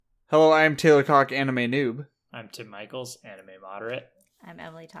Hello, I am Taylor Cock, anime noob. I'm Tim Michaels, anime moderate. I'm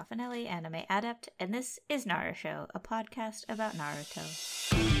Emily Toffanelli, anime adept, and this is Naruto, a podcast about Naruto.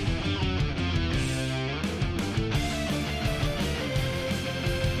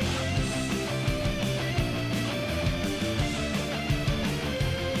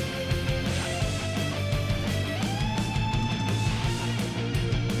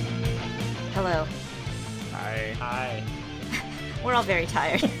 Hello. Hi. We're all very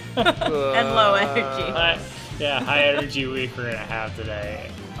tired and low energy. High energy week we're gonna have today.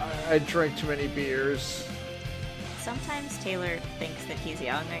 I drank too many beers. Sometimes Taylor thinks that he's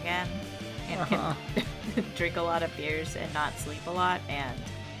young again and can drink a lot of beers and not sleep a lot, and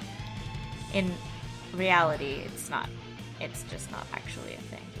in reality, it's not. It's just not actually a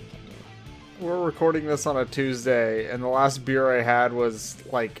thing he can do. We're recording this on a Tuesday, and the last beer I had was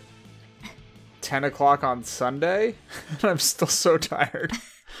like 10 o'clock on Sunday, and I'm still so tired.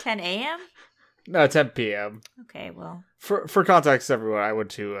 10 a.m.? No, 10 p.m. Okay, well. For context, everyone, I went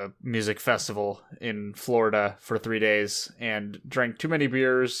to a music festival in Florida for 3 days and drank too many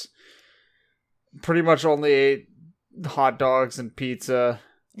beers. Pretty much only ate hot dogs and pizza.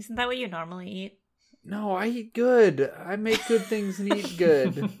 Isn't that what you normally eat? No, I eat good. I make good things and eat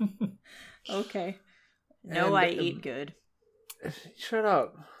good. Okay. No, I eat good. Shut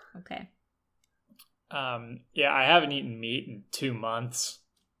up. Okay. I haven't eaten meat in 2 months,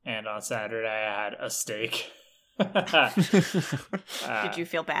 and on Saturday I had a steak. Did you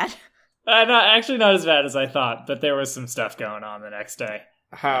feel bad? Not as bad as I thought, but there was some stuff going on the next day.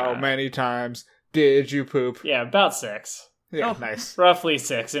 How many times did you poop? Yeah, about 6. Yeah, nice. Roughly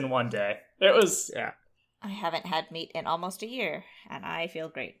 6 in one day. It was... Yeah. I haven't had meat in almost a year, and I feel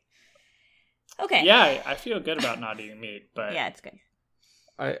great. Okay. Yeah, I feel good about not eating meat, but... Yeah, it's good.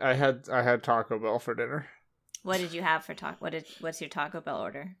 I had Taco Bell for dinner. What did you have for what's your Taco Bell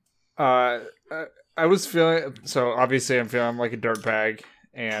order? I was feeling, so obviously I'm feeling like a dirtbag,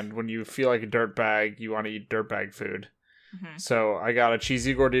 and when you feel like a dirtbag, you want to eat dirtbag food. Mm-hmm. So I got a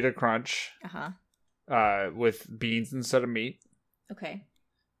cheesy gordita crunch. With beans instead of meat. Okay.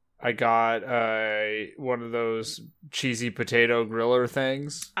 I got one of those cheesy potato griller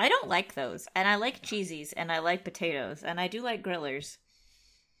things. I don't like those, and I like cheesies, and I like potatoes, and I do like grillers.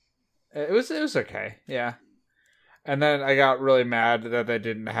 It was okay, yeah. And then I got really mad that they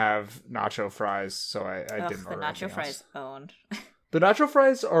didn't have nacho fries, so I didn't order the nacho fries else. owned. The nacho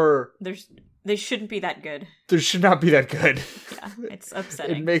fries are... They shouldn't be that good. They should not be that good. Yeah, it's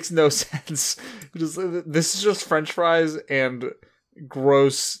upsetting. It makes no sense. This is just French fries and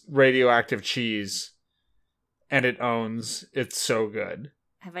gross radioactive cheese, and it's so good.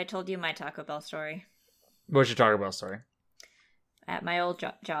 Have I told you my Taco Bell story? What's your Taco Bell story? At my old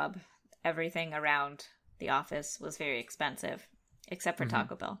job, everything around the office was very expensive, except for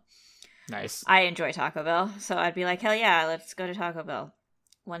Taco Bell. Nice. I enjoy Taco Bell, so I'd be like, hell yeah, let's go to Taco Bell.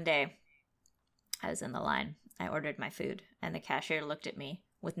 One day, I was in the line. I ordered my food, and the cashier looked at me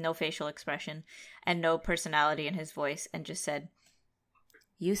with no facial expression and no personality in his voice and just said,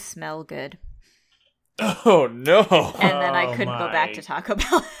 "You smell good." Oh, no. And then I couldn't go back to Taco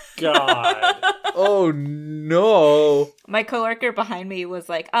Bell. God. Oh, no. My coworker behind me was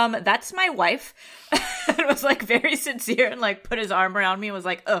like, that's my wife. And was like very sincere and like put his arm around me and was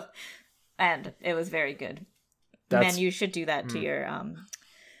like, ugh. And it was very good. Man, you should do that to your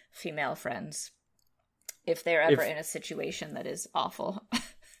female friends if they're ever in a situation that is awful.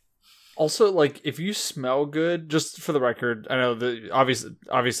 Also, like, if you smell good, just for the record, I know that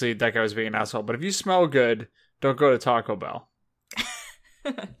obviously that guy was being an asshole, but if you smell good, don't go to Taco Bell.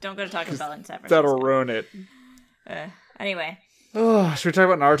 Don't go to Taco Bell in San Francisco. That'll ruin it. Anyway. Oh, should we talk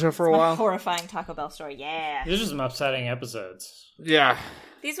about Naruto for a while? Horrifying Taco Bell story, yeah. These are some upsetting episodes. Yeah.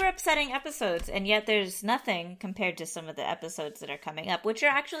 These were upsetting episodes, and yet there's nothing compared to some of the episodes that are coming up, which are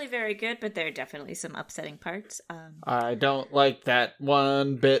actually very good, but there are definitely some upsetting parts. I don't like that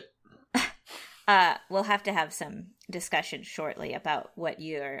one bit. We'll have to have some discussion shortly about what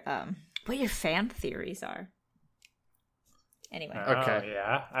your fan theories are. Anyway. Okay.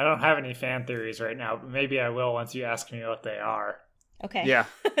 Yeah. I don't have any fan theories right now, but maybe I will once you ask me what they are. Okay. Yeah.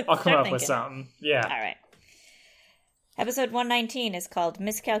 I'll come up with something. Yeah. All right. Episode 119 is called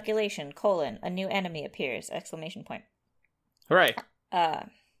Miscalculation, a new enemy appears, ! Hooray.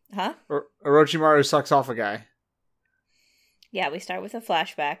 Huh? Orochimaru sucks off a guy. Yeah, we start with a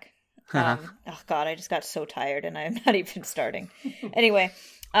flashback. Oh god, I just got so tired and I'm not even starting. Anyway,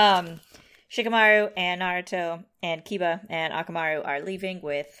 Shikamaru and Naruto and Kiba and Akamaru are leaving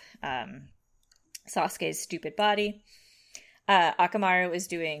with Sasuke's stupid body. Akamaru is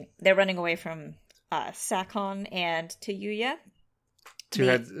they're running away from Sakon and Tayuya.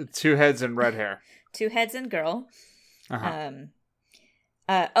 Two heads and red hair. 2 heads and girl. Uh-huh.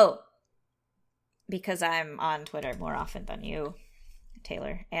 Because I'm on Twitter more often than you,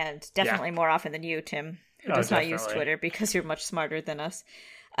 Taylor, and definitely more often than you, Tim, who does not use Twitter because you're much smarter than us.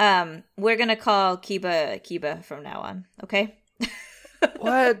 We're gonna call Kiba from now on, okay?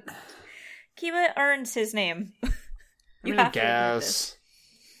 What? Kiba earns his name. I guess.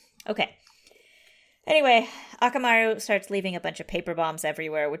 Okay. Anyway, Akamaru starts leaving a bunch of paper bombs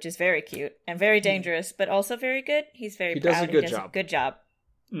everywhere, which is very cute and very dangerous, but also very good. He's very proud. Does a good job.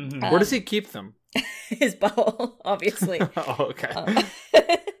 Mm-hmm. Where does he keep them? His bowl, obviously. Oh,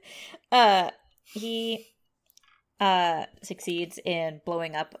 okay. He succeeds in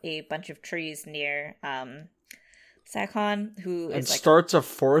blowing up a bunch of trees near Sakon, who is starts a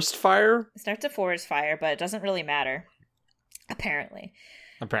forest fire? Starts a forest fire, but it doesn't really matter, apparently.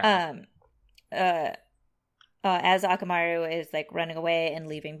 As Akamaru is running away and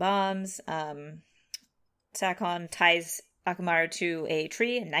leaving bombs, Sakon ties Akamaru to a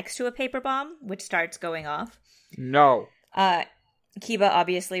tree next to a paper bomb, which starts going off. No. Kiba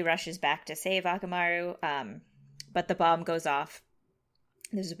obviously rushes back to save Akamaru, but the bomb goes off.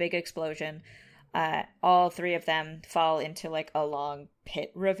 There's a big explosion. All 3 of them fall into a long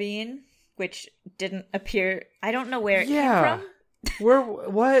pit ravine, which didn't appear. I don't know where it came from. Where?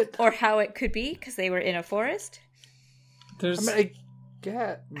 What? Or how it could be, because they were in a forest.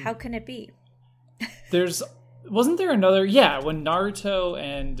 How can it be? Wasn't there another? Yeah, when Naruto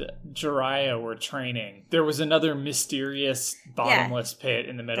and Jiraiya were training, there was another mysterious bottomless pit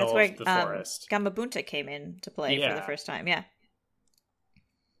in the middle of the forest. Gamabunta came in to play for the first time. Yeah.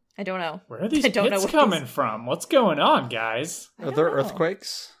 I don't know. Where are these pits coming from? What's going on, guys? Are there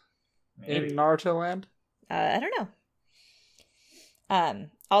earthquakes in Naruto land? I don't know.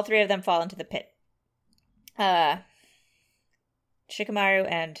 All 3 of them fall into the pit. Shikamaru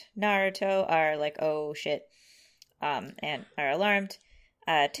and Naruto are oh shit, and are alarmed.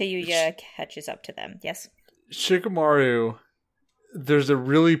 Tayuya catches up to them. Yes? Shikamaru, there's a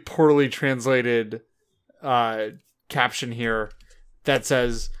really poorly translated caption here that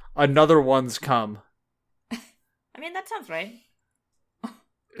says, "Another one's come." I mean, that sounds right.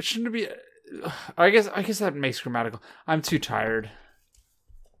 It shouldn't be... I guess that makes grammatical. I'm too tired.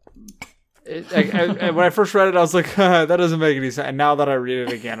 When I first read it, I was like, that doesn't make any sense. And now that I read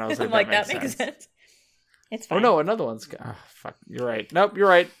it again, I was like, that makes sense. It's fine. Oh no, another one's... fuck, you're right. Nope, you're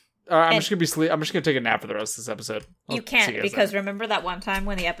right. I'm just gonna take a nap for the rest of this episode. You can't, because remember that one time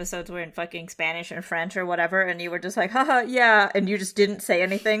when the episodes were in fucking Spanish and French or whatever, and you were just like, haha, yeah, and you just didn't say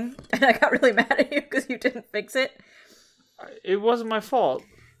anything, and I got really mad at you because you didn't fix it? It wasn't my fault.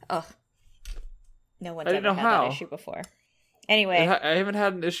 Ugh. No one's ever had that issue before. Anyway. I haven't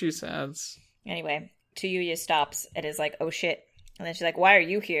had an issue since. Anyway, Tayuya stops and is like, oh shit. And then she's like, why are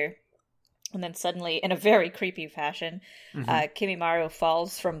you here? And then suddenly, in a very creepy fashion, Kimimaro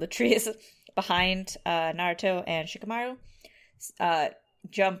falls from the trees behind Naruto and Shikamaru,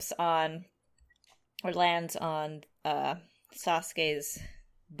 jumps on, or lands on Sasuke's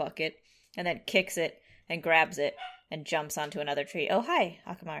bucket, and then kicks it and grabs it and jumps onto another tree. Oh, hi,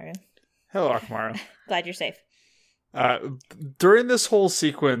 Akamaru. Hello, Akamaru. Glad you're safe. During this whole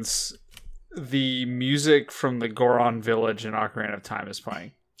sequence, the music from the Goron village in Ocarina of Time is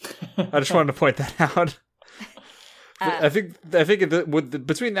playing. I just wanted to point that out. I think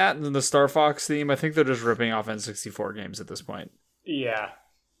between that and the Star Fox theme, I think they're just ripping off N64 games at this point. Yeah.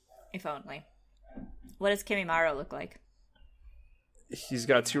 If only. What does Kimimaro look like? He's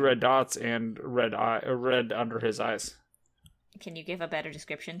got 2 red dots and red under his eyes. Can you give a better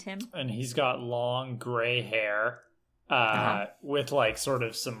description, Tim? And he's got long gray hair with sort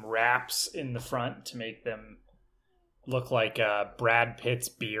of some wraps in the front to make them look like Brad Pitt's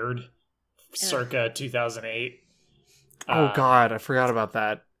beard circa 2008. Oh god, I forgot about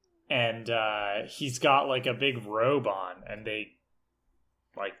that. And he's got a big robe on, and they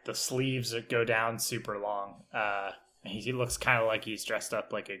the sleeves go down super long. He looks kind of like he's dressed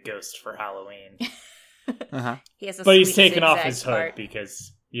up like a ghost for Halloween. He has but he's taken off his hood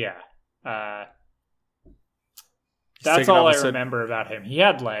because that's all I remember about him. He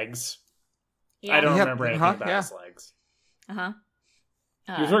had legs. Yeah. I don't remember anything about his legs.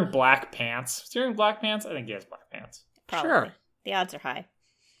 He was wearing black pants. Was he wearing black pants? I think he has black pants. Probably. Sure. The odds are high.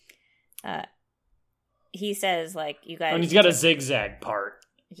 He says, you guys... And he's got a zigzag part.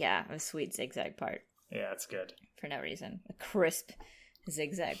 Yeah, a sweet zigzag part. Yeah, that's good. For no reason. A crisp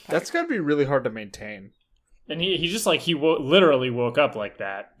zigzag part. That's gotta be really hard to maintain. And he just, literally woke up like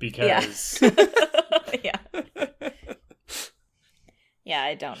that because... Yeah. Yeah,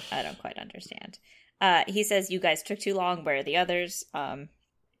 I don't quite understand. He says, you guys took too long. Where are the others?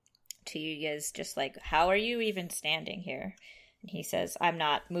 Tayuya's just like, how are you even standing here? And he says, I'm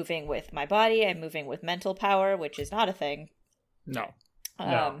not moving with my body. I'm moving with mental power, which is not a thing. No.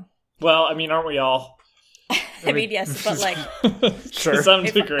 No. Well, I mean, aren't we all? I mean, yes, but like... sure. To some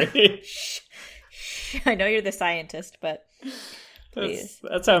degree. I know you're the scientist, but please.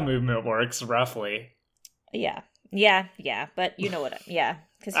 That's how movement works, roughly. Yeah, but you know what... Yeah,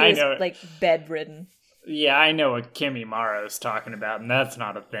 because he was, like, bedridden. Yeah, I know what Kimimaro is talking about, and that's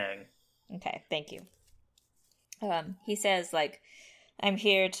not a thing. Okay, thank you. He says, like, I'm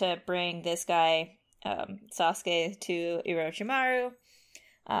here to bring this guy, Sasuke, to Orochimaru,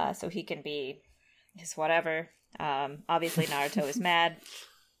 so he can be his whatever. Obviously, Naruto is mad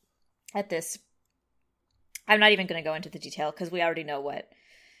at this. I'm not even going to go into the detail, because we already know what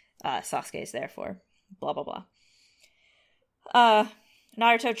Sasuke is there for. Blah, blah, blah.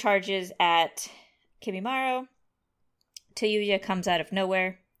 Naruto charges at Kimimaro. Tayuya comes out of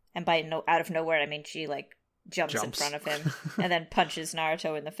nowhere, and by out of nowhere, I mean she, like, jumps in front of him and then punches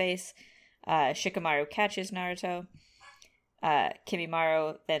Naruto in the face. Shikamaru catches Naruto.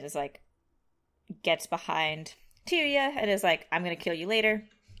 Kimimaro then is like, gets behind Tayuya and is like, I'm gonna kill you later,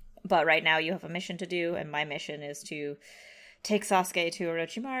 but right now you have a mission to do, and my mission is to take Sasuke to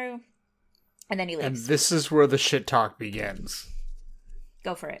Orochimaru. And then he leaves. And this is where the shit talk begins.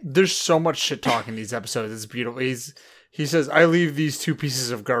 Go for it. There's so much shit talk in these episodes. It's beautiful. He says, I leave these 2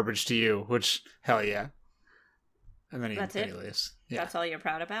 pieces of garbage to you, which, hell yeah. And then he leaves. Yeah. That's all you're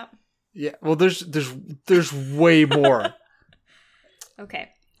proud about? Yeah. Well, there's way more. Okay.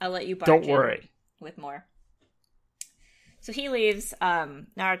 I'll let you barge Don't worry. with more. So he leaves.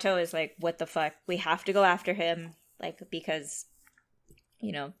 Naruto is like, what the fuck? We have to go after him. Like, because,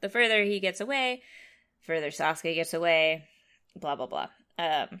 you know, the further he gets away, further Sasuke gets away, blah, blah, blah.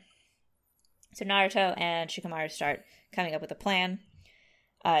 So Naruto and Shikamaru start coming up with a plan.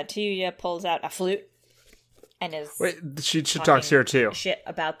 Tayuya pulls out a flute and is... Wait, she talks here too. Shit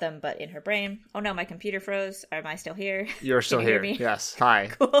about them, but in her brain. Oh no, my computer froze. Am I still here? You're still here. Yes.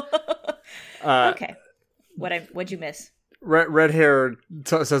 Hi. Cool. Okay. What'd you miss? Red hair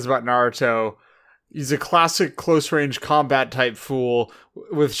says about Naruto, he's a classic close-range combat type fool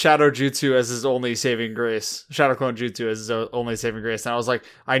with Shadow Jutsu as his only saving grace. Shadow Clone Jutsu as his only saving grace. And I was like,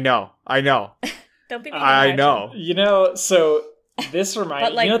 I know. Don't be mean. I know. You know, so this reminds...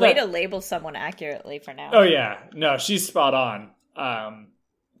 But, like, you know way to label someone accurately for now. Oh, yeah. No, she's spot on.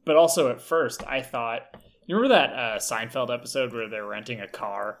 But also at first, I thought... You remember that Seinfeld episode where they're renting a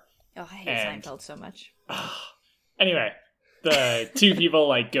car? Oh, I hate Seinfeld so much. Anyway, the 2 people,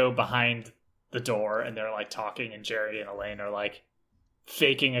 like, go behind the door and they're like talking, and Jerry and Elaine are like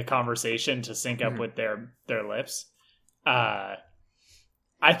faking a conversation to sync up with their lips. I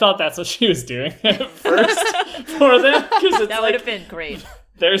thought that's what she was doing at first for them, because that would have been great.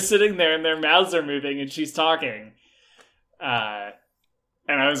 They're sitting there and their mouths are moving and she's talking, and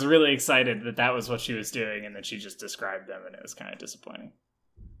I was really excited that was what she was doing, and then she just described them, and it was kind of disappointing.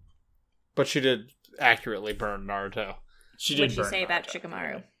 But she did accurately burn Naruto. She did. What did she say about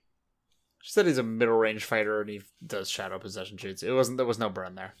Shikamaru? She said he's a middle range fighter and he does shadow possession jutsu. There was no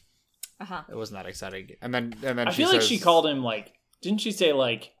burn there. It wasn't that exciting. And then I feel like she called him, like, didn't she say,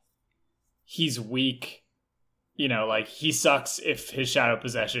 like, he's weak? You know, like, he sucks if his shadow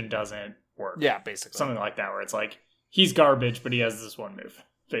possession doesn't work. Yeah, basically. Something like that, where it's like, he's garbage, but he has this one move,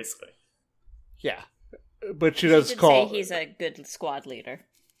 basically. Yeah. But she does call... say he's a good squad leader.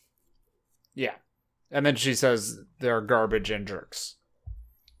 Yeah. And then she says they're garbage and jerks.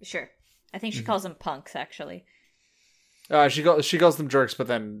 Sure. I think she calls them punks, actually. She calls them jerks, but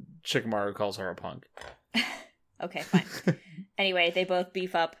then Shikamaru calls her a punk. Okay, fine. Anyway, they both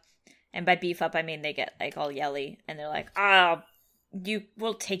beef up. And by beef up, I mean they get, like, all yelly. And they're like,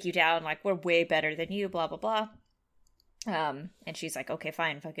 we'll take you down. Like, we're way better than you, blah, blah, blah. And she's like, okay,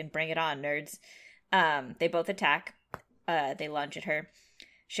 fine, fucking bring it on, nerds. They both attack. They lunge at her.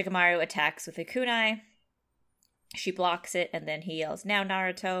 Shikamaru attacks with a kunai. She blocks it, and then he yells, now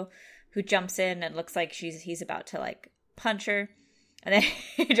Naruto, who jumps in and looks like he's about to, like, punch her. And then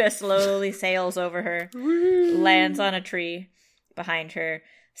he just slowly sails over her, lands on a tree behind her,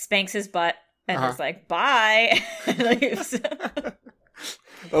 spanks his butt, and is like, bye, and leaves. That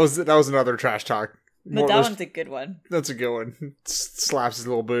was another trash talk. But that one's a good one. That's a good one. Slaps his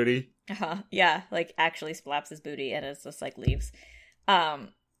little booty. Yeah, like, actually slaps his booty, and it's just, like, leaves.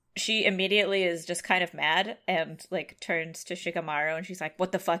 She immediately is just kind of mad and, like, turns to Shikamaru and she's like,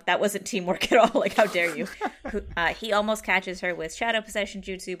 what the fuck? That wasn't teamwork at all. Like, how dare you? He almost catches her with shadow possession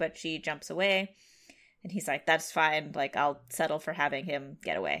jutsu, but she jumps away. And he's like, that's fine. Like, I'll settle for having him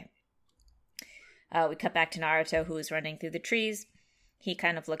get away. We cut back to Naruto, who is running through the trees. He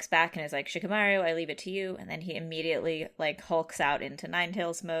kind of looks back and is like, Shikamaru, I leave it to you. And then he immediately, like, hulks out into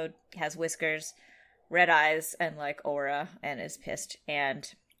Ninetales mode, has whiskers, red eyes, and, like, aura, and is pissed,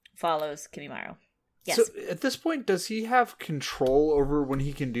 and follows Kimimaro. Yes. So, at this point, does he have control over when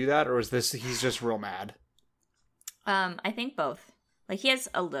he can do that, or is he's just real mad? I think both. Like, he has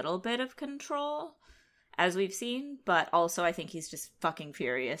a little bit of control, as we've seen, but also I think he's just fucking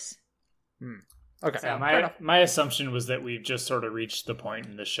furious. Okay. So my assumption was that we've just sort of reached the point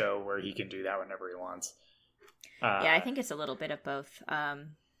in the show where he can do that whenever he wants. Yeah, I think it's a little bit of both.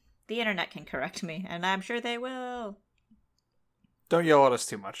 The internet can correct me, and I'm sure they will. Don't yell at us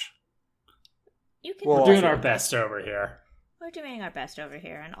too much. You can. We're doing our best over here. We're doing our best over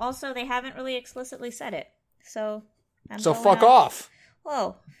here, and also they haven't really explicitly said it, so. So fuck off.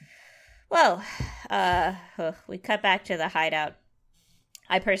 Whoa. Well, we cut back to the hideout.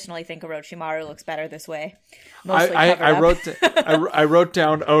 I personally think Orochimaru looks better this way. I wrote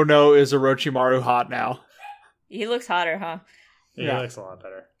down, oh no, is Orochimaru hot now? He looks hotter, huh? Yeah, he looks a lot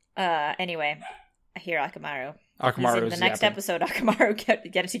better. Anyway, I hear Akamaru. Akamaru He's in the next episode, Akamaru,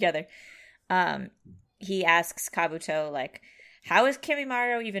 get it together. He asks Kabuto, like, how is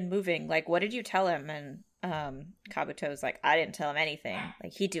Kimimaro even moving? Like, what did you tell him? And Kabuto's like, I didn't tell him anything.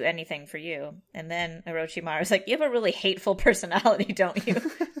 Like, he'd do anything for you. And then Orochimaru's like, you have a really hateful personality, don't you?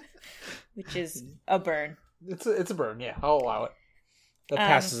 Which is a burn. It's a burn, yeah. I'll allow it. That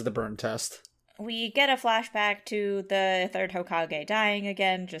passes the burn test. We get a flashback to the third Hokage dying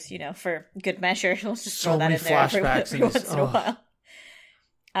again, just, for good measure. We'll just throw that in there every once in a while.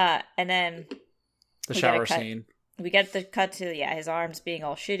 And then the shower scene. We get the cut to, his arms being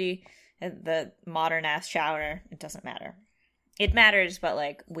all shitty. The modern-ass shower, it doesn't matter. It matters, but,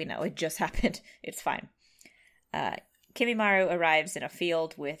 like, we know it just happened. It's fine. Kimimaro arrives in a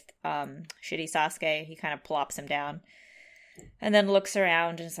field with shitty Sasuke. He kind of plops him down. And then looks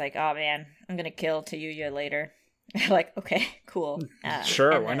around and is like, oh, man, I'm going to kill Tayuya later. Like, okay, cool.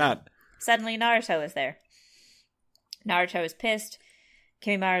 Sure, why not? Suddenly Naruto is there. Naruto is pissed.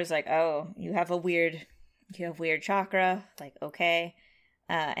 Kimimaru's like, oh, you have weird chakra. Like, okay.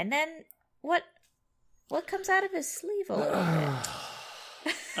 And then what comes out of his sleeve a little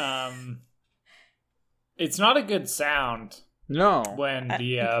bit? It's not a good sound. No. When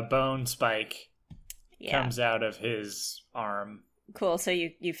the bone spike comes out of his arm. Cool, so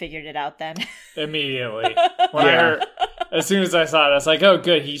you figured it out then. Immediately. As soon as I saw it, I was like, oh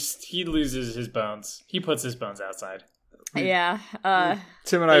good, he loses his bones. He puts his bones outside. Yeah.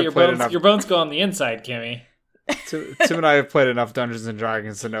 Tim and I have played enough. Your bones go on the inside, Kimmy. Tim and I have played enough Dungeons and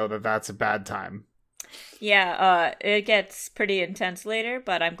Dragons to know that that's a bad time. Yeah, it gets pretty intense later,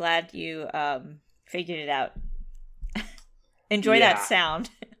 but I'm glad you figured it out. Enjoy that sound.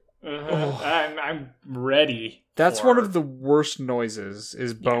 I'm ready. That's one of the worst noises,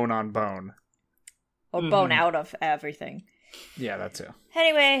 is bone on bone. Or bone out of everything. Yeah, that too.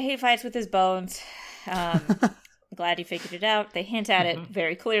 Anyway, he fights with his bones. Glad he figured it out. They hint at it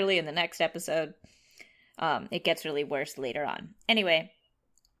very clearly in the next episode. It gets really worse later on. Anyway,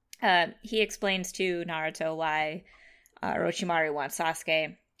 he explains to Naruto why Orochimaru wants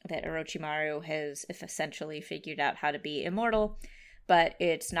Sasuke, that Orochimaru has essentially figured out how to be immortal, but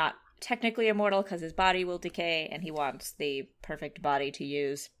it's not technically immortal because his body will decay, and he wants the perfect body to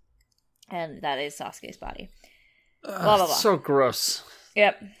use, and that is Sasuke's body. Blah, blah, blah. So gross.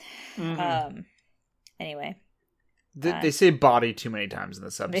 Yep. Anyway. They say body too many times in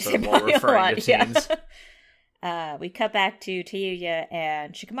this episode while referring to teens. We cut back to Tayuya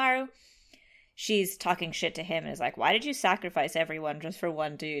and Shikamaru. She's talking shit to him and is like, why did you sacrifice everyone just for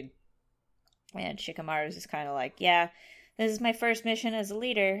one dude? And Shikamaru's just kind of like, yeah, this is my first mission as a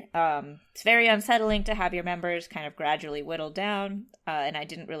leader. It's very unsettling to have your members kind of gradually whittled down, and I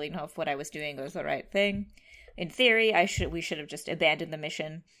didn't really know if what I was doing was the right thing. In theory, we should have just abandoned the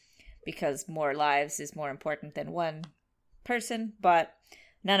mission, because more lives is more important than one person, but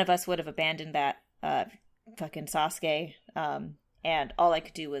none of us would have abandoned that fucking Sasuke, and all I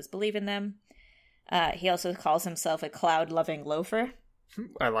could do was believe in them. He also calls himself a cloud-loving loafer.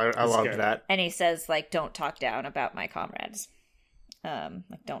 I love that. And he says, like, don't talk down about my comrades.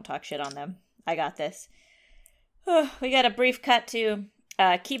 Like, don't talk shit on them. I got this. We got a brief cut to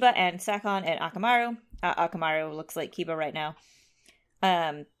Kiba and Sakon and Akamaru. Akamaru looks like Kiba right now.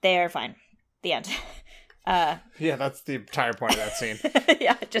 They're fine. The end. Yeah, that's the entire point of that scene.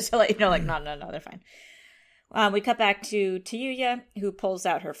 Yeah, just to let you know, like, no, they're fine. We cut back to Tayuya, who pulls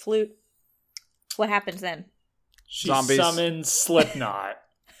out her flute. What happens then? She summons Slipknot.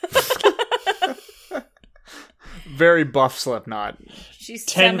 very buff Slipknot. She's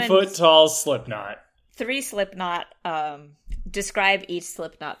 10-foot tall Slipknot. 3 Slipknot. Describe each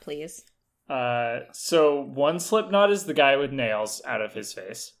Slipknot, please. So one Slipknot is the guy with nails out of his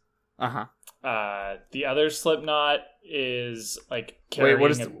face. The other Slipknot is like carrying.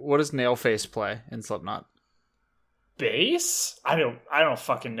 Wait, what does Nailface play in Slipknot? Bass? I don't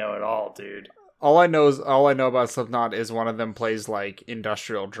fucking know at all, dude. All I know about Slipknot is one of them plays like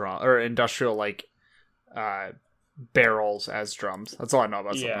industrial drum or industrial like barrels as drums. That's all I know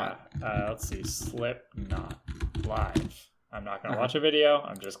about Slipknot. Let's see, Slipknot live. I'm not gonna watch a video.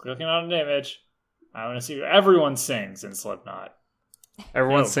 I'm just clicking on an image. I want to see who everyone sings in Slipknot.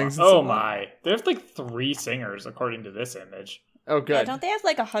 Everyone sings in Slipknot? Slipknot? My. They have like 3 singers according to this image. Oh, good. Yeah, don't they have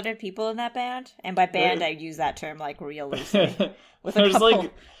like 100 people in that band? And by band, I use that term like real loosely. With a couple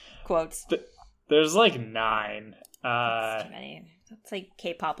like, quotes. There's like 9. That's too many. That's like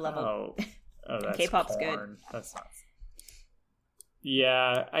K-pop level. Oh, that's K-pop's Korn. That's not...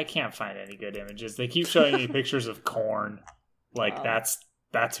 Yeah, I can't find any good images. They keep showing me pictures of Korn. Like, that's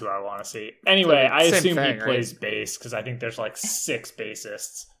who I want to see. Anyway, I assume he plays bass, because I think there's like 6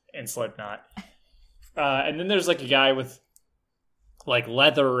 bassists in Slipknot. And then there's like a guy with like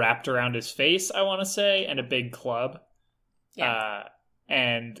leather wrapped around his face, I want to say, and a big club. Yeah.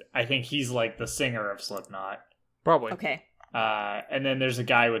 And I think he's like the singer of Slipknot. Probably. Okay. And then there's a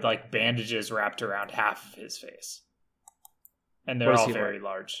guy with like bandages wrapped around half of his face. And they're all very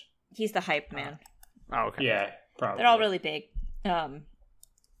large. He's the hype man. Oh, okay. Yeah, probably. They're all really big. And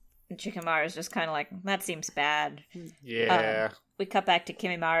Shikamaru is just kind of like, that seems bad. Yeah. We cut back to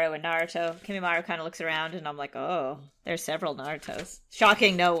Kimimaro and Naruto. Kimimaro kind of looks around, and I'm like, oh, there's several Narutos.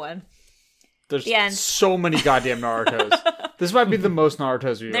 Shocking no one. There's so many goddamn Narutos. This might be the most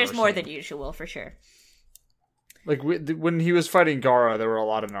Narutos we've There's ever more seen. than usual, for sure. Like, when he was fighting Gaara, there were a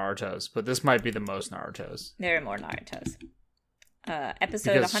lot of Narutos, but this might be the most Narutos. There are more Narutos.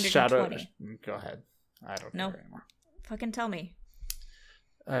 Episode 120. Go ahead. I don't know anymore. Fucking tell me.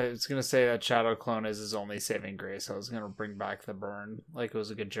 I was going to say that Shadow Clone is his only saving grace. I was going to bring back the burn. Like, it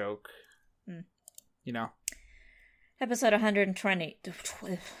was a good joke. You know? Episode 120.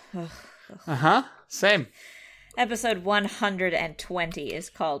 Same. Episode 120 is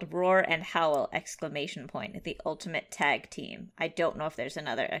called Roar and Howl! The Ultimate Tag Team. I don't know if there's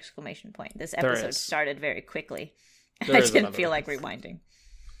another exclamation point. This episode started very quickly. I didn't feel like rewinding.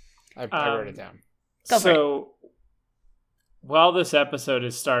 I wrote it down. So, while this episode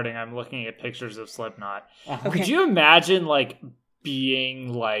is starting, I'm looking at pictures of Slipknot. Okay. Could you imagine, like,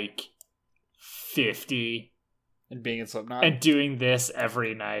 being, like, 50 and being in Slipknot and doing this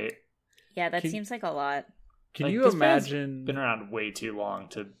every night? Yeah, that seems like a lot. Can you imagine? Been around way too long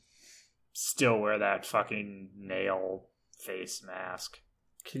to still wear that fucking nail face mask.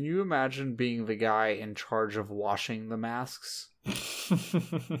 Can you imagine being the guy in charge of washing the masks?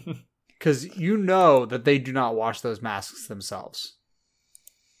 Because you know that they do not wash those masks themselves.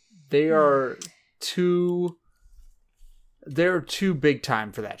 They're too big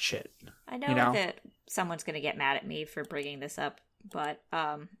time for that shit. I know that someone's going to get mad at me for bringing this up, but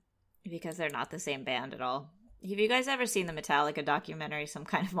because they're not the same band at all. Have you guys ever seen the Metallica documentary, Some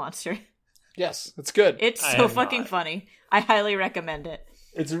Kind of Monster? Yes, it's good. It's so fucking funny. I highly recommend it.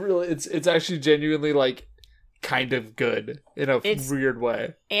 It's actually genuinely like kind of good in a weird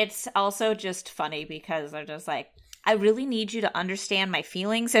way. It's also just funny because they're just like, I really need you to understand my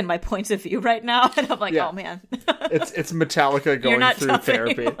feelings and my points of view right now, and I'm like, oh man, it's Metallica going through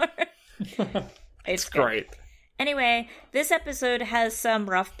therapy. It's great. Anyway, this episode has some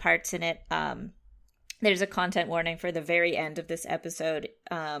rough parts in it. There's a content warning for the very end of this episode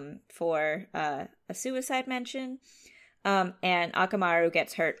for a suicide mention. And Akamaru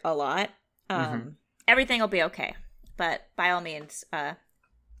gets hurt a lot. Everything will be okay. But by all means,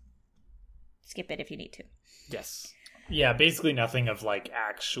 skip it if you need to. Yes. Yeah, basically nothing of like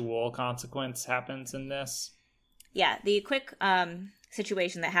actual consequence happens in this. Yeah, the quick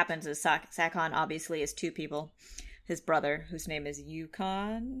situation that happens is Sakon obviously is 2 people. His brother, whose name is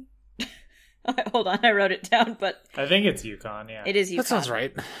Yukon. Hold on, I wrote it down, but... I think it's Yukon, yeah. It is Yukon. That sounds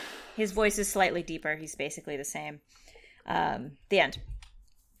right. His voice is slightly deeper. He's basically the same. The end.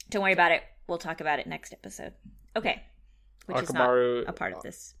 Don't worry about it. We'll talk about it next episode. Okay. Which Akamaru, is not a part of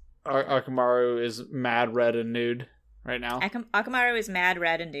this. Akamaru is mad, red, and nude right now. Akamaru is mad,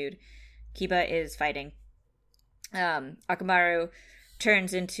 red, and nude. Kiba is fighting. Akamaru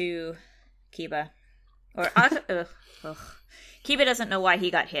turns into Kiba. Or Kiba doesn't know why he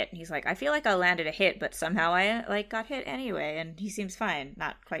got hit. He's like, I feel like I landed a hit, but somehow I got hit anyway, and he seems fine.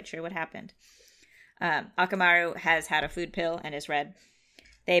 Not quite sure what happened. Akamaru has had a food pill and is red.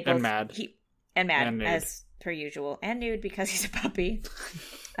 They both and mad. And mad, as per usual, and nude because he's a puppy.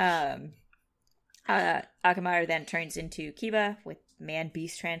 Akamaru then turns into Kiba with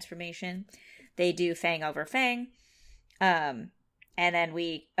man-beast transformation. They do Fang over Fang. And then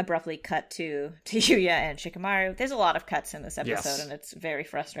we abruptly cut to Yuya and Shikamaru. There's a lot of cuts in this episode, and it's very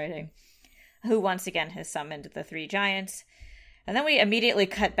frustrating. Who once again has summoned the three giants. And then we immediately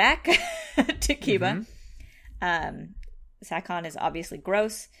cut back to Kiba. Sakon is obviously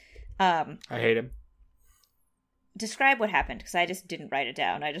gross. I hate him. Describe what happened, because I just didn't write it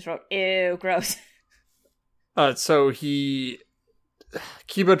down. I just wrote, ew, gross. So Kiba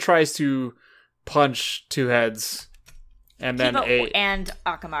tries to punch Two Heads, and then and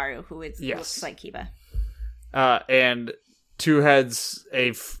Akamaru, who looks like Kiba. And Two Heads,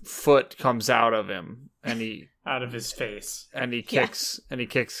 a foot comes out of him, and he out of his face, and he kicks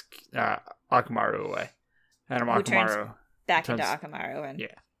Akamaru away, and Akamaru turns back into Akamaru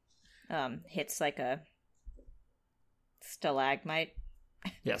and hits like a stalagmite.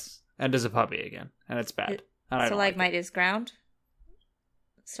 Yes, and is a puppy again, and it's bad. Stalagmite is ground.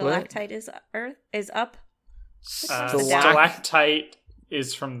 Stalactite is earth. Is up. Stalactite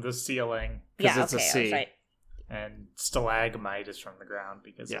is from the ceiling. Yeah, it's a sea. Right. And stalagmite is from the ground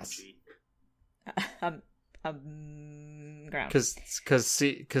because of G. Ground. Because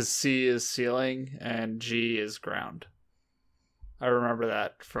C is ceiling and G is ground. I remember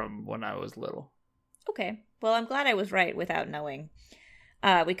that from when I was little. Okay. Well, I'm glad I was right without knowing.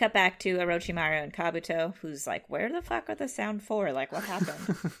 We cut back to Orochimaru and Kabuto, who's like, where the fuck are the sound 4? Like, what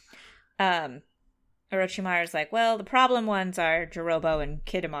happened? Orochimaru's like, well, the problem ones are Jirobo and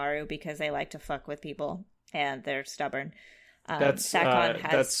Kidomaru because they like to fuck with people and they're stubborn. That's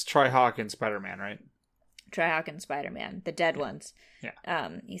Tri-Hawk and Spider-Man, right? Tri-Hawk and Spider-Man, the dead ones. Yeah.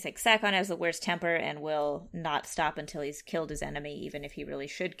 He's like, Sakon has the worst temper and will not stop until he's killed his enemy, even if he really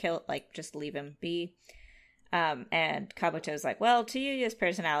should just leave him be. And Kabuto's like, well, Tayuya's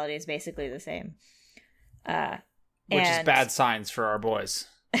personality is basically the same. Which is bad signs for our boys.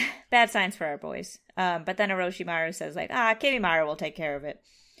 Bad signs for our boys. But then Orochimaru says, like, Kimimaro will take care of it.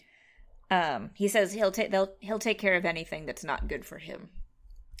 He says he'll take care of anything that's not good for him.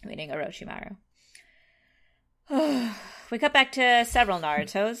 Meaning Orochimaru. We cut back to several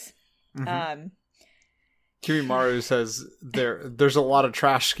Narutos. Mm-hmm. Kimimaro says there's a lot of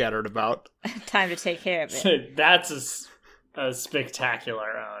trash scattered about. Time to take care of it. That's a spectacular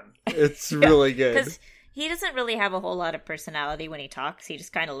own. It's really good. Because he doesn't really have a whole lot of personality when he talks. He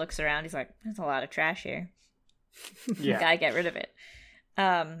just kind of looks around. He's like, there's a lot of trash here. Yeah. Gotta get rid of it.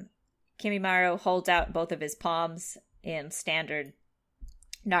 Kimimaro holds out both of his palms in standard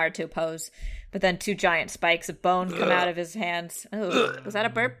Naruto pose, but then two giant spikes of bone come out of his hands. Oh, was that a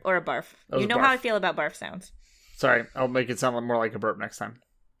burp or a barf? You know how I feel about barf sounds. Sorry, I'll make it sound more like a burp next time.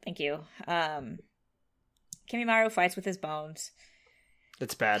 Thank you. Kimimaro fights with his bones.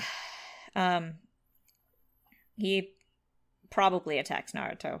 It's bad. He probably attacks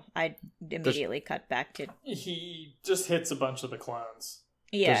Naruto. I immediately cut back to... He just hits a bunch of the clones.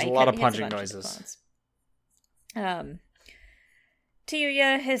 Yeah, there's a lot of punching noises.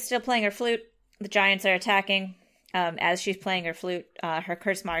 Tayuya is still playing her flute. The giants are attacking. As she's playing her flute, her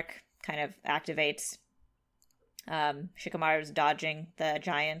curse mark kind of activates. Shikamaru's dodging the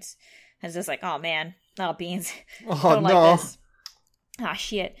giants. And is just like, oh man. Oh, beans. Oh, no. Like this. Ah,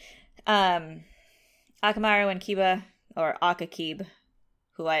 shit. Akamaru and Kiba, or Akakib,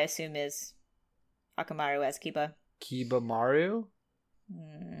 who I assume is Akamaru as Kiba. Kiba Maru?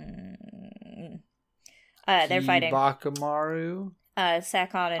 They're fighting. Akamaru?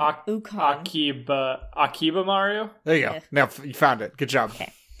 Sakon and Ukon. Akiba Maru? There you go. Now you found it. Good job.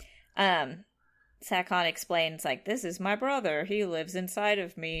 Okay. Sakon explains, like, this is my brother. He lives inside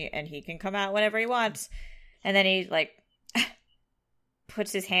of me, and he can come out whenever he wants. And then he, like,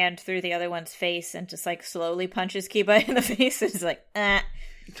 puts his hand through the other one's face and just, like, slowly punches Kiba in the face. It's like,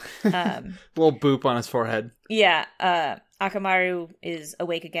 little boop on his forehead. Yeah. Akamaru is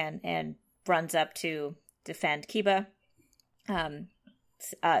awake again and runs up to defend Kiba.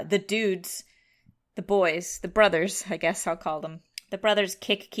 The dudes, the boys, the brothers, I guess I'll call them. The brothers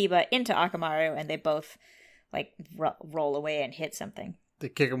kick Kiba into Akamaru, and they both, like, roll away and hit something. They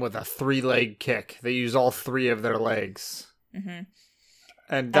kick him with a 3-leg kick. They use all 3 of their legs. Mm-hmm.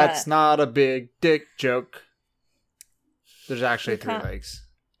 And that's not a big dick joke. There's actually 3 legs.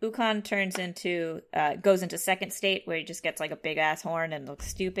 Ukon goes into second state, where he just gets, like, a big-ass horn and looks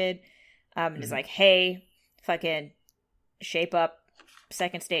stupid. And is like, hey, fucking shape up,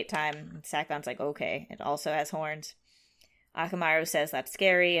 second state time. And Sakon's like, okay. It also has horns. Akamaru says that's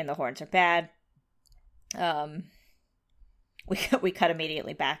scary and the horns are bad. We cut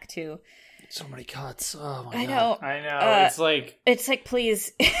immediately back to So many cuts. Oh my I god. I know. It's like,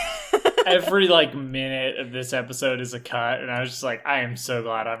 please. every like minute of this episode is a cut, and I was just like, I am so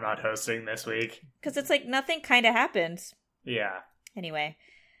glad I'm not hosting this week. Because it's like nothing kind of happens. Yeah. Anyway,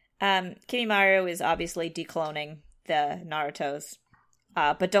 Kimimaro is obviously decloning the Narutos.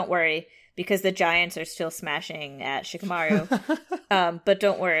 But don't worry, because the giants are still smashing at Shikamaru. But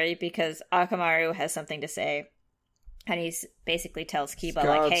don't worry, because Akamaru has something to say. And he basically tells Kiba,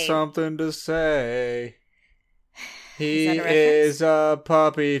 like, hey... something to say. He is a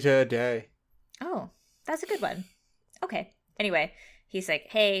puppy today. Oh, that's a good one. Okay. Anyway, he's like,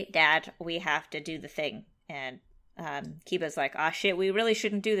 hey, Dad, we have to do the thing. And Kiba's like, ah, shit, we really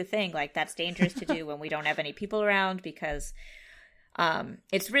shouldn't do the thing. Like, that's dangerous to do when we don't have any people around because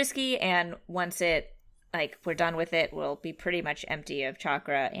it's risky. And once we're done with it, we'll be pretty much empty of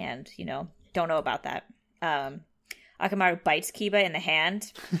chakra and, don't know about that. Akamaru bites Kiba in the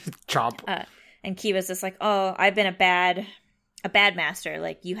hand. Chomp. And Kiba's just like, oh, I've been a bad master.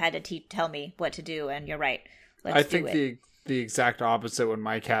 Like, you had to tell me what to do, and you're right. Let's do it. I think the exact opposite when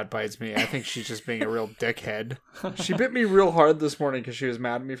my cat bites me. I think she's just being a real dickhead. She bit me real hard this morning because she was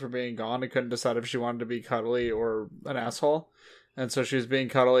mad at me for being gone and couldn't decide if she wanted to be cuddly or an asshole. And so she was being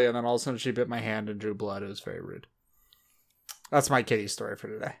cuddly, and then all of a sudden she bit my hand and drew blood. It was very rude. That's my kitty story for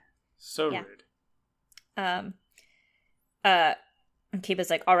today. So rude. And Kiba's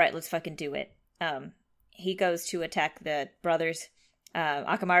like, all right, let's fucking do it. He goes to attack the brothers.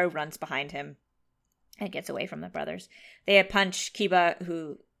 Akamaru runs behind him and gets away from the brothers. They punch Kiba,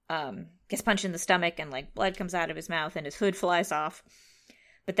 who gets punched in the stomach, and like blood comes out of his mouth and his hood flies off.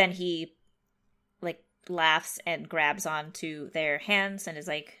 But then he like laughs and grabs onto their hands and is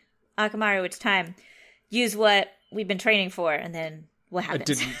like, Akamaru, it's time. Use what we've been training for. And then what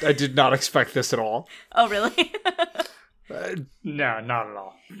happens? I did not expect this at all. Oh, really? No, not at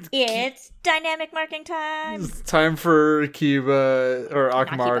all. It's dynamic marking time. It's time for Kiba or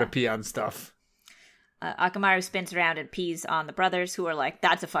Akamaru to pee on stuff. Akamaru spins around and pees on the brothers, who are like,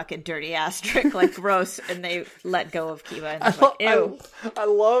 that's a fucking dirty ass trick, like gross, and they let go of Kiba and like, ew. I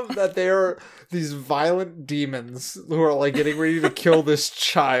love that they are these violent demons who are like getting ready to kill this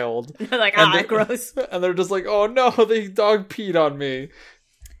child. They're like, gross. And they're just like, oh no, the dog peed on me.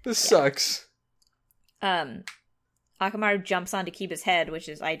 This sucks. Akamaru jumps onto Kiba's head, which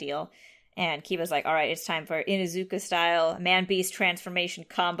is ideal. And Kiba's like, all right, it's time for Inuzuka style man-beast transformation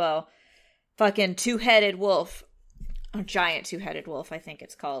combo. Fucking two-headed wolf. A giant two-headed wolf, I think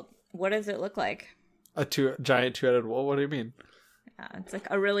it's called. What does it look like? A giant two-headed wolf? What do you mean? It's like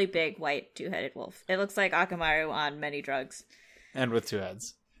a really big white two-headed wolf. It looks like Akamaru on many drugs. And with two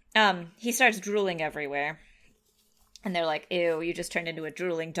heads. He starts drooling everywhere. And they're like, ew, you just turned into a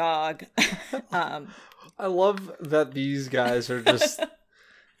drooling dog. I love that these guys are just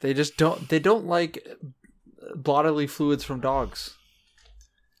they don't like bodily fluids from dogs.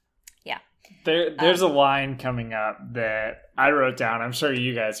 Yeah. There's a line coming up that I wrote down. I'm sure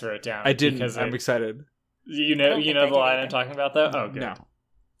you guys wrote down. I didn't because I'm excited. You know the line I'm talking about though? Oh, good. No.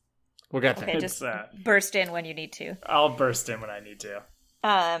 We'll get there. Okay, just burst in when you need to. I'll burst in when I need to.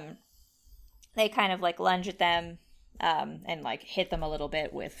 They kind of like lunge at them and like hit them a little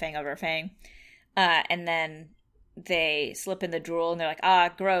bit with fang over fang. And then they slip in the drool and they're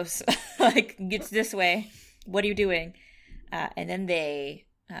like, gross. Like, it's this way. What are you doing? And then they,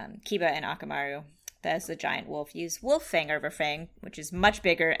 Kiba and Akamaru, that's the giant wolf, use wolf fang over fang, which is much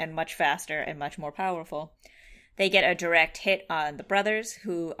bigger and much faster and much more powerful. They get a direct hit on the brothers,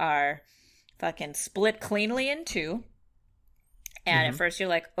 who are fucking split cleanly in two. And at first you're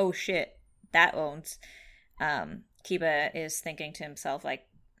like, oh shit, that owns. Kiba is thinking to himself, like,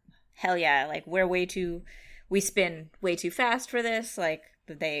 hell yeah, like we spin way too fast for this, like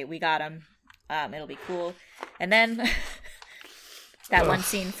we got him. It'll be cool. And then that one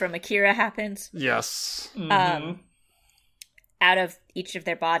scene from Akira happens. Yes. Out of each of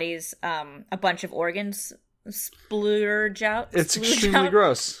their bodies, a bunch of organs splurge out. It's extremely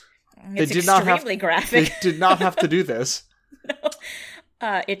gross. It's extremely graphic. They did not have to do this.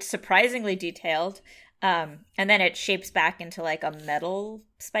 No. It's surprisingly detailed. And then it shapes back into like a metal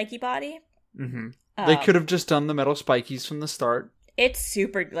spiky body. Mm-hmm. They could have just done the metal spikies from the start. It's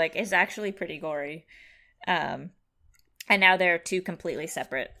super, like, it's actually pretty gory. And now they're two completely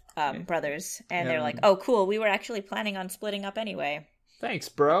separate brothers. And they're like, oh, cool, we were actually planning on splitting up anyway. Thanks,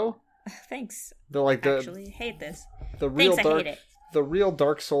 bro. Thanks. They're like, actually hate this. The real the real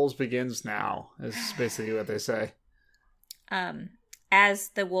Dark Souls begins now, is basically what they say. As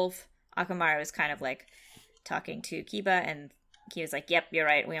the wolf, Akamaru is kind of like talking to Kiba, and Kiba's like, yep, you're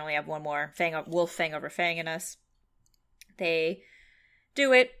right, we only have one more wolf fang over fang in us. They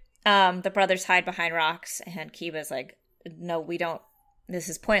do it, The brothers hide behind rocks, and Kiba's like, no, we don't. This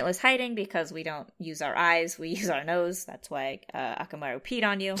is pointless hiding because we don't use our eyes. We use our nose. That's why Akamaru peed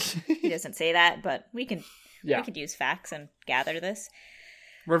on you. He doesn't say that, but we could use facts and gather this.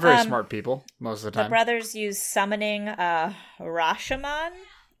 We're very smart people most of the time. The brothers use summoning Rashomon,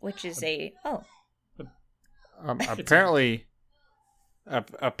 which is apparently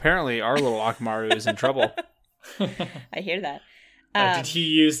our little Akamaru is in trouble. I hear that. Did he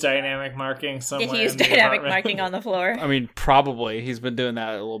use dynamic marking somewhere? Did he use dynamic marking on the floor? I mean, probably. He's been doing that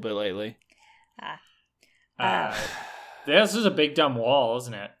a little bit lately. This is a big dumb wall,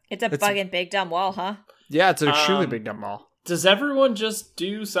 isn't it? It's fucking big dumb wall, huh? Yeah, it's an extremely big dumb wall. Does everyone just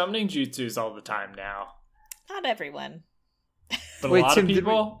do summoning jutsus all the time now? Not everyone. But a lot of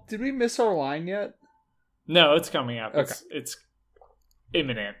people? Did we miss our line yet? No, it's coming up. Okay. It's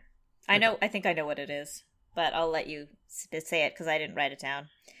imminent. I think I know what it is, but I'll let you say it because I didn't write it down.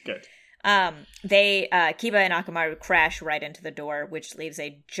 Good. Kiba and Akamaru crash right into the door, which leaves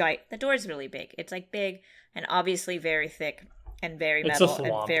a giant. The door's really big. It's like big and obviously very thick and very metal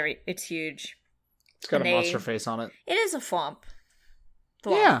and it's huge. It's got a monster face on it. It is a thwomp.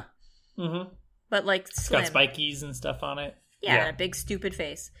 Yeah. Mm-hmm. But like slim. It's got spikies and stuff on it. Yeah, and a big stupid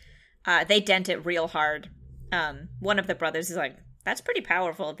face. They dent it real hard. One of the brothers is like, that's pretty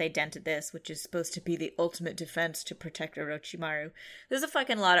powerful if they dented this, which is supposed to be the ultimate defense to protect Orochimaru. There's a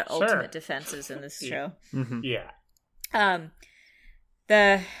fucking lot of ultimate defenses in this show. Mm-hmm. Yeah.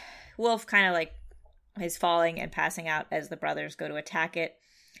 The wolf kind of like is falling and passing out as the brothers go to attack it.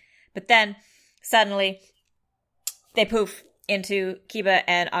 But then, suddenly, they poof into Kiba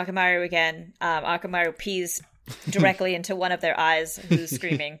and Akamaru again. Akamaru pees directly into one of their eyes, who's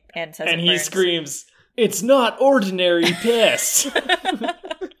screaming, and says, and he screams, "It's not ordinary piss."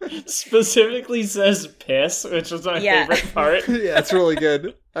 Specifically says piss, which was my favorite part. Yeah, it's really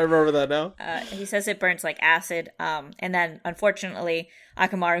good. I remember that now. He says it burns like acid. And then, unfortunately,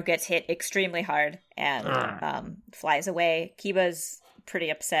 Akamaru gets hit extremely hard and flies away. Kiba's pretty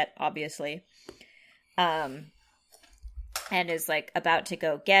upset, obviously. And is like about to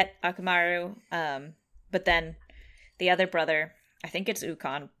go get Akamaru. But then the other brother, I think it's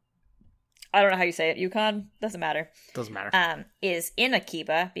Ukon. I don't know how you say it. Ukon? Doesn't matter. Doesn't matter. Is in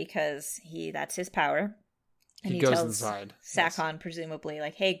Akiba because that's his power. And he goes inside. Sakon, presumably,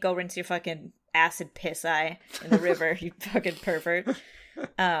 like, hey, go rinse your fucking acid piss eye in the river, you fucking pervert.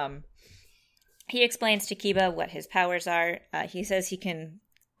 He explains to Kiba what his powers are. He says he can...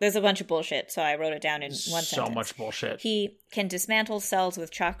 There's a bunch of bullshit, so I wrote it down in one sentence. So much bullshit. He can dismantle cells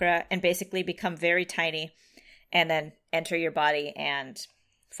with chakra and basically become very tiny and then enter your body and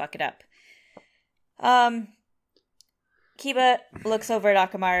fuck it up. Kiba looks over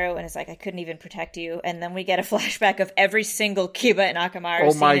at Akamaru and is like, I couldn't even protect you. And then we get a flashback of every single Kiba and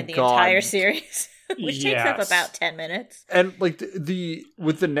Akamaru scene in the entire series. Which takes up about 10 minutes. And like the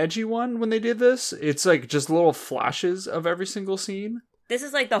with the Neji one, when they did this, it's like just little flashes of every single scene. This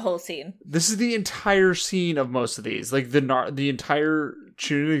is like the whole scene. This is the entire scene of most of these. Like the entire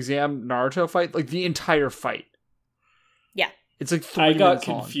Chunin exam Naruto fight, like the entire fight. Yeah. It's like 3 minutes long. I got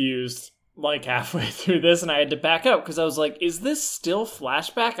confused like halfway through this and I had to back up because I was like, is this still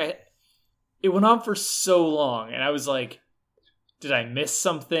flashback? It went on for so long and I was like, did I miss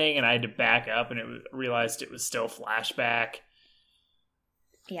something? And I had to back up and realized it was still flashback.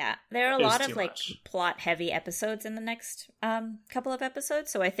 Yeah, there are a lot of like plot heavy episodes in the next couple of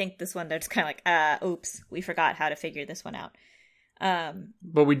episodes, so I think this one they're just kind of like, oops, we forgot how to figure this one out.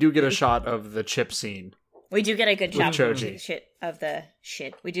 But we do get a shot of the chip scene. We do get a good shot of the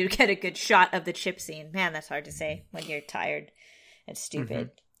shit. We do get a good shot of the chip scene. Man, that's hard to say when you're tired and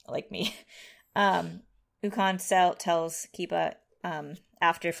stupid like me. Ukon tells Kiba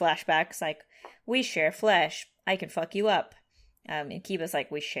after flashbacks like, we share flesh. I can fuck you up. And Kiba's like,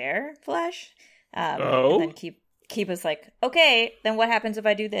 we share flesh? And then Kiba's like, okay, then what happens if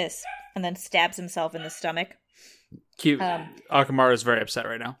I do this? And then stabs himself in the stomach. Akamaru is very upset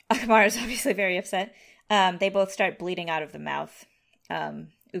right now. Akamaru is obviously very upset. They both start bleeding out of the mouth.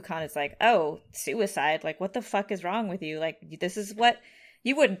 Ukon is like, oh, suicide. Like, what the fuck is wrong with you? Like, this is what...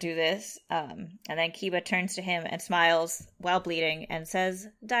 You wouldn't do this. And then Kiba turns to him and smiles while bleeding and says,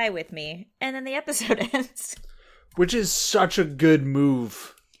 die with me. And then the episode ends. Which is such a good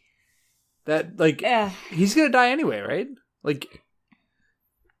move. That, like, he's gonna die anyway, right? Like,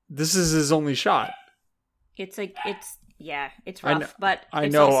 this is his only shot. It's like, it's rough, but I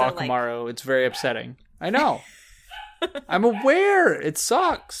know, Akamaru, it's very upsetting. I know. I'm aware. It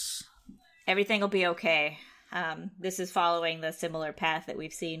sucks. Everything will be okay. This is following the similar path that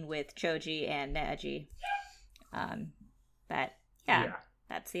we've seen with Choji and Neji.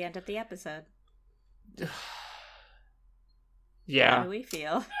 That's the end of the episode. Yeah. How do we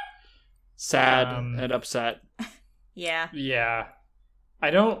feel? Sad and upset. Yeah. Yeah.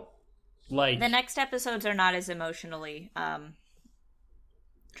 I don't like... The next episodes are not as emotionally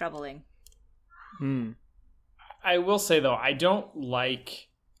troubling. I will say, though, I don't like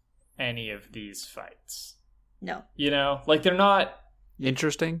any of these fights. No. You know? Like, they're not...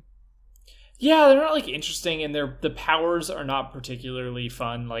 Interesting? Yeah, they're not, like, interesting, and the powers are not particularly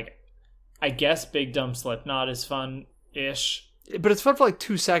fun. Like, I guess Big Dumb Slipknot is fun-ish. But it's fun for like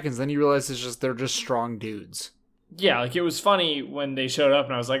 2 seconds, then you realize they're just strong dudes. Yeah, like, it was funny when they showed up,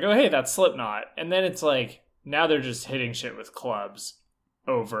 and I was like, oh, hey, that's Slipknot. And then it's like, now they're just hitting shit with clubs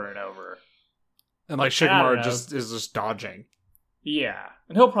over and over. And like Shikamaru is just dodging. Yeah,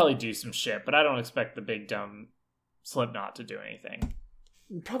 and he'll probably do some shit, but I don't expect the Big Dumb Slipknot to do anything.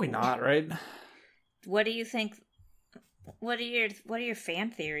 Probably not, right? What do you think? What are your fan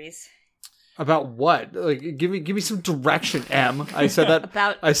theories? About what? Like, give me some direction, Em. I said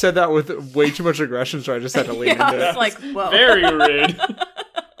that. I said that with way too much aggression, so I just had to lean into it. It's like, whoa, very rude.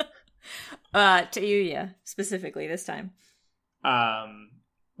 To Yuya specifically this time.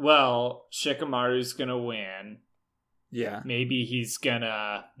 Well, Shikamaru's gonna win. Yeah. Maybe he's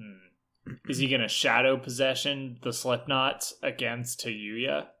gonna. Is he gonna shadow possession the Slipknots against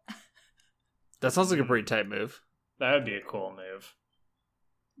Yuya? That sounds like a pretty tight move. That would be a cool move.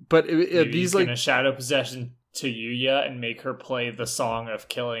 But he's gonna shadow possession to Yuya and make her play the song of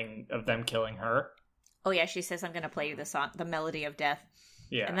them killing her. Oh yeah, she says, "I'm gonna play you the song, the melody of death."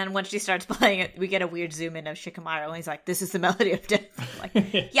 Yeah. And then once she starts playing it, we get a weird zoom in of Shikamaru, and he's like, "This is the melody of death." I'm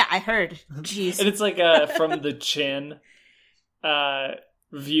like, yeah, I heard. Jeez. And it's like from the chin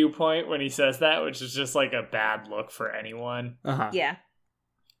viewpoint when he says that, which is just like a bad look for anyone. Uh-huh. Yeah.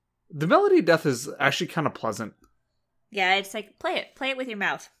 The melody of death is actually kind of pleasant. Yeah, it's like, play it with your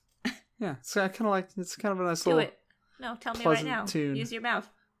mouth. Yeah, it's kind of a nice Do little. it. No, tell me right now. Tune. Use your mouth.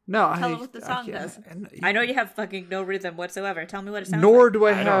 No, tell me what the song does. I know you have fucking no rhythm whatsoever. Tell me what it sounds Nor like. do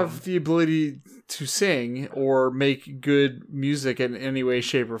I have the ability to sing or make good music in any way,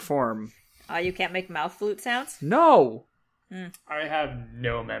 shape, or form. You can't make mouth flute sounds? No. I have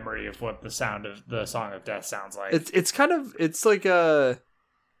no memory of what the sound of the Song of Death sounds like. It's kind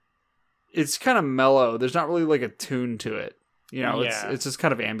of mellow. There's not really like a tune to it. You know, it's just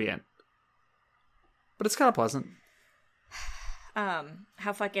kind of ambient. But it's kind of pleasant.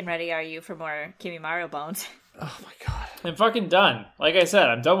 How fucking ready are you for more Kimimaro bones? Oh my god. I'm fucking done. Like I said,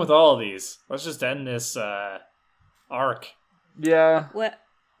 I'm done with all of these. Let's just end this arc. Yeah. What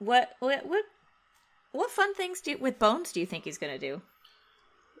fun things with bones do you think he's gonna do?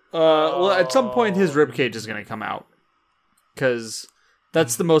 Well, at some point his ribcage is gonna come out. Because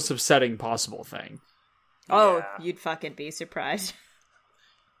that's the most upsetting possible thing. Oh, yeah. You'd fucking be surprised.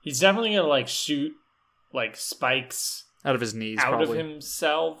 He's definitely gonna like shoot like spikes out of his knees, out probably. of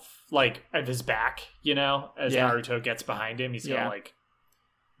himself, like of his back, you know, as Naruto gets behind him. He's gonna like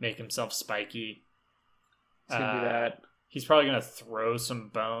make himself spiky. He's gonna do that. He's probably gonna throw some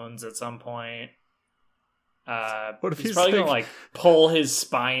bones at some point. What if he's probably gonna like pull his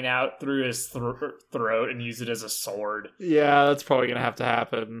spine out through his throat and use it as a sword? Yeah, that's probably gonna have to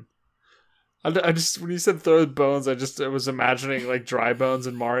happen. I just, when you said throw bones, I was imagining like dry bones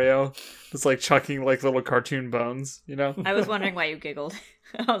in Mario. It's like chucking like little cartoon bones, you know? I was wondering why you giggled.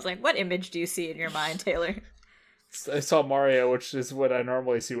 I was like, what image do you see in your mind, Taylor? I saw Mario, which is what I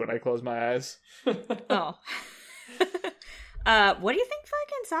normally see when I close my eyes. Oh. What do you think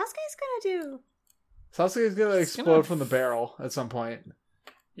fucking Sasuke's gonna do? Sasuke's gonna explode from the barrel at some point.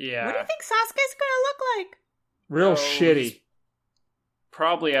 Yeah. What do you think Sasuke's gonna look like? Real shitty.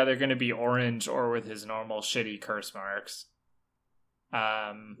 Probably either going to be orange or with his normal shitty curse marks.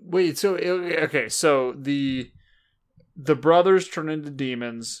 Wait, so the brothers turn into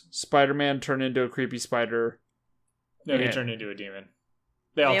demons. Spider-Man turned into a creepy spider. No, he turned into a demon.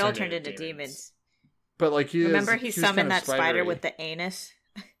 They all turned into demons. But like, remember he summoned that spider with the anus.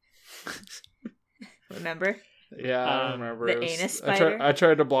 Remember? Yeah, I remember. The anus spider? I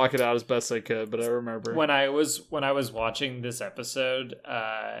tried to block it out as best I could, but I remember. When I was watching this episode,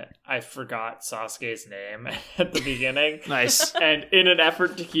 I forgot Sasuke's name at the beginning. Nice. And in an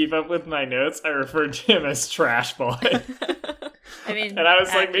effort to keep up with my notes, I referred to him as Trash Boy. I mean, and I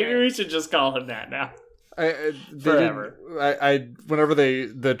was like, maybe we should just call him that now. Forever. Whenever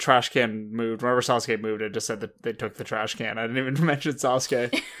the trash can moved, whenever Sasuke moved, it just said that they took the trash can. I didn't even mention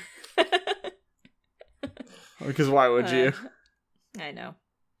Sasuke. Because why would you? I know.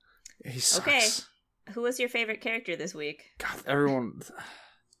 He sucks. Okay. Who was your favorite character this week? God, everyone.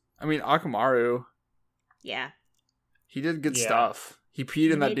 I mean, Akamaru. Yeah. He did good stuff. He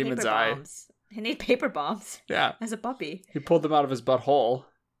peed in that demon's eye. He needed paper bombs. Yeah. As a puppy. He pulled them out of his butthole.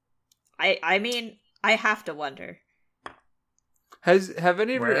 I mean, I have to wonder. Have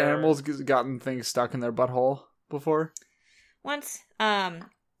any of your animals gotten things stuck in their butthole before? Once,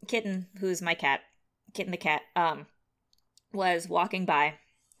 Kitten, who's my cat, Kitten the cat, was walking by,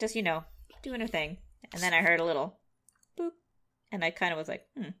 just, doing her thing. And then I heard a little boop. And I kind of was like,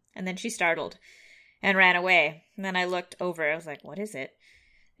 And then she startled and ran away. And then I looked over. I was like, what is it?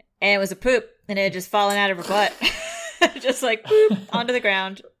 And it was a poop. And it had just fallen out of her butt. Just like, boop, onto the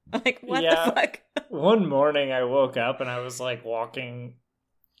ground. I'm like, what the fuck? One morning I woke up and I was like walking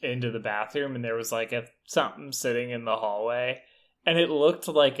into the bathroom and there was like something sitting in the hallway. And it looked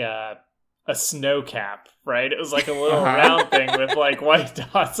like a snow cap, right? It was like a little round thing with like white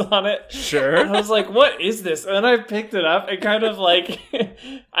dots on it. Sure. And I was like, what is this? And then I picked it up and kind of like,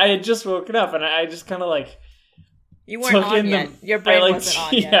 I had just woken up and I just kind of like, you weren't on yet. Your brain wasn't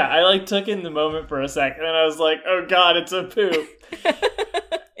on yet. Yeah, I like took in the moment for a second and I was like, oh God, it's a poop.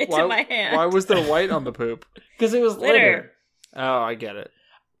 It's in my hand. Why was there white on the poop? Because it was litter. Oh, I get it.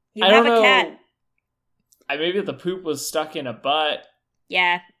 You have a cat. Maybe the poop was stuck in a butt.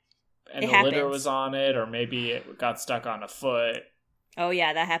 Yeah. And the litter was on it, or maybe it got stuck on a foot. Oh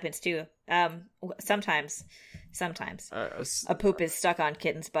yeah, that happens too. Sometimes a poop is stuck on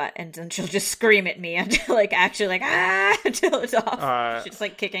Kitten's butt, and then she'll just scream at me until until it's off. She's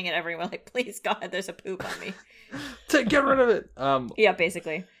like kicking it everywhere, like, please God, there's a poop on me. Get rid of it. Yeah,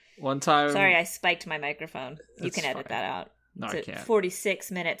 basically. One time. Sorry, I spiked my microphone. You can edit that out. No, it's I can't.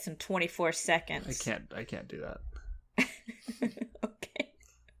 46 minutes and 24 seconds. I can't do that. Okay.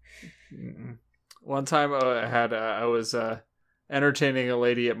 Mm-mm. One time I was entertaining a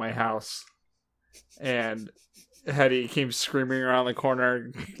lady at my house, and Hetty came screaming around the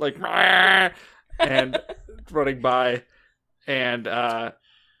corner like and running by, and I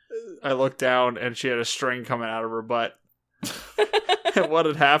looked down and she had a string coming out of her butt. And what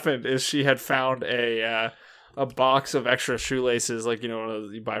had happened is she had found a box of extra shoelaces, like,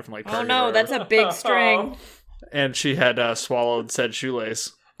 you buy from like Target. Oh no, that's a big string. And she had swallowed said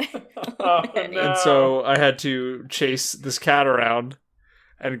shoelace. Oh, no. And so I had to chase this cat around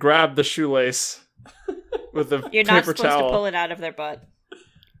and grab the shoelace with a paper towel. You're not supposed to pull it out of their butt.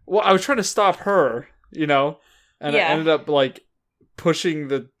 Well, I was trying to stop her, and I ended up like pushing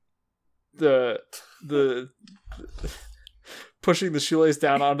the pushing the shoelace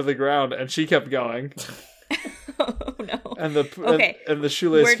down onto the ground, and she kept going. Oh no! And the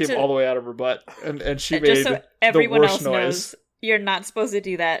shoelace came all the way out of her butt, and she made just so everyone the worst else noise. Knows, you're not supposed to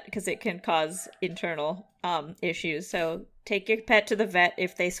do that because it can cause internal issues. So take your pet to the vet.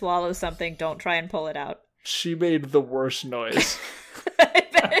 If they swallow something, don't try and pull it out. She made the worst noise.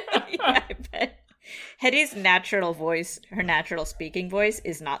 I bet. Hetty's natural voice, her natural speaking voice,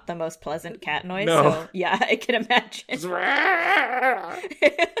 is not the most pleasant cat noise. No. So yeah, I can imagine. It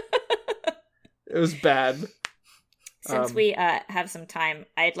was bad. Since we have some time,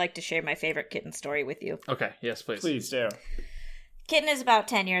 I'd like to share my favorite kitten story with you. Okay, yes, please. Please do. Kitten is about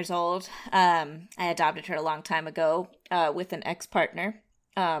 10 years old. I adopted her a long time ago with an ex-partner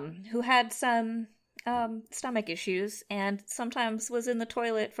who had some stomach issues and sometimes was in the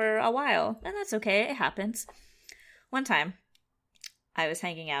toilet for a while. And that's okay, it happens. One time, I was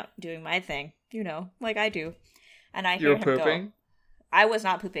hanging out doing my thing, like I do. And I hear him pooping? go. I was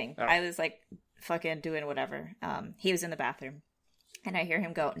not pooping. Oh. I was like fucking doing whatever. He was in the bathroom. And I hear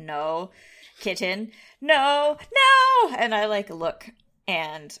him go, no, Kitten, no. And I look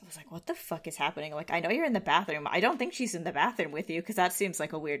and I was like, what the fuck is happening? Like, I know you're in the bathroom. I don't think she's in the bathroom with you because that seems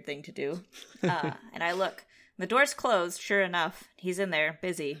like a weird thing to do. And I look, the door's closed. Sure enough, he's in there,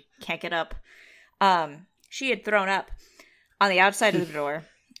 busy, can't get up. She had thrown up on the outside of the door,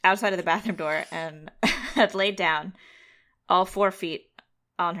 outside of the bathroom door, and had laid down all 4 feet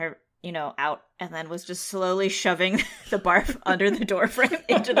on her, out, and then was just slowly shoving the barf under the door frame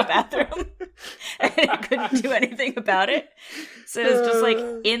into the bathroom. And I couldn't do anything about it. So it was just like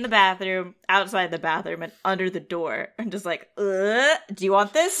in the bathroom, outside the bathroom, and under the door. And just like, do you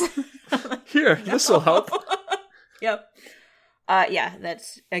want this? Like, here, no. This will help. Yep. Yeah,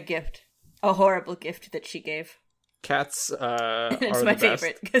 that's a gift. A horrible gift that she gave. Cats and it's are my the best.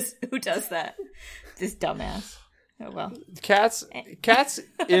 favorite, because who does that? This dumbass. Oh, well. Cats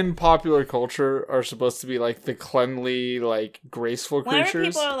in popular culture are supposed to be like the cleanly, like graceful creatures. Whenever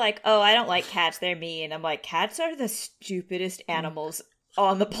people are like, oh, I don't like cats, they're mean. I'm like, cats are the stupidest animals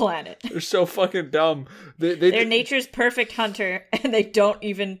on the planet. They're so fucking dumb. They're nature's perfect hunter, and they don't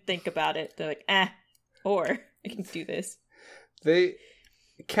even think about it. They're like, or I can do this.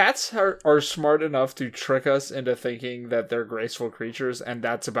 cats are smart enough to trick us into thinking that they're graceful creatures, and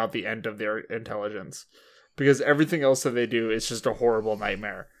that's about the end of their intelligence. Because everything else that they do is just a horrible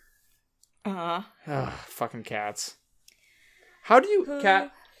nightmare. Fucking cats. How do you...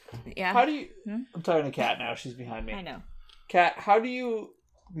 Cat... Yeah. How do you... I'm talking to Cat now. She's behind me. I know. Cat, how do you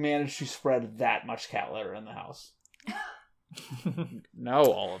manage to spread that much cat litter in the house?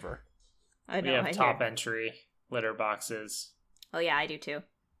 No, Oliver. I know. We have top entry litter boxes. Oh, yeah, I do too.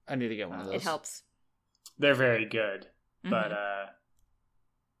 I need to get one of those. It helps. They're very good. But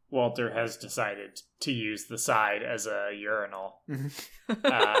Walter has decided to use the side as a urinal.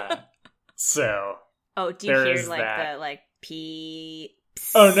 So... Oh, do you hear, like, the, like, pee...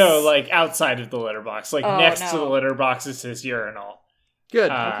 Oh, no, like, outside of the litter box. Like, next to the litter box is his urinal.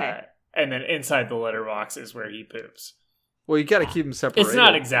 Good. Okay. And then inside the litter box is where he poops. Well, you gotta keep them separated. It's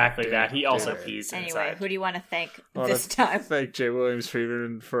not exactly that. He also pees anyway, inside. Who do you want to thank this time? Thank Jay Williams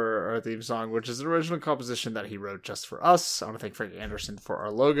Friedman for our theme song, which is an original composition that he wrote just for us. I want to thank Frank Anderson for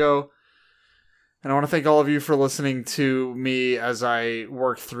our logo. And I want to thank all of you for listening to me as I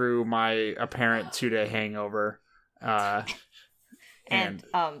work through my apparent 2-day hangover. And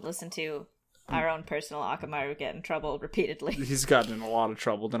listen to our own personal Akamaru get in trouble repeatedly. He's gotten in a lot of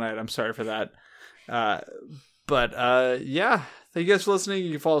trouble tonight. I'm sorry for that. But yeah, thank you guys for listening.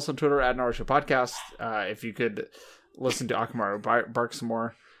 You can follow us on Twitter at Naruto Podcast. If you could listen to Akamaru bark some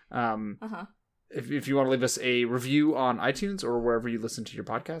more. If you want to leave us a review on iTunes or wherever you listen to your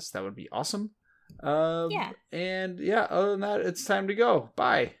podcast, that would be awesome. And yeah, other than that, it's time to go.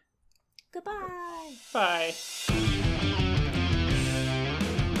 Bye. Goodbye. Bye.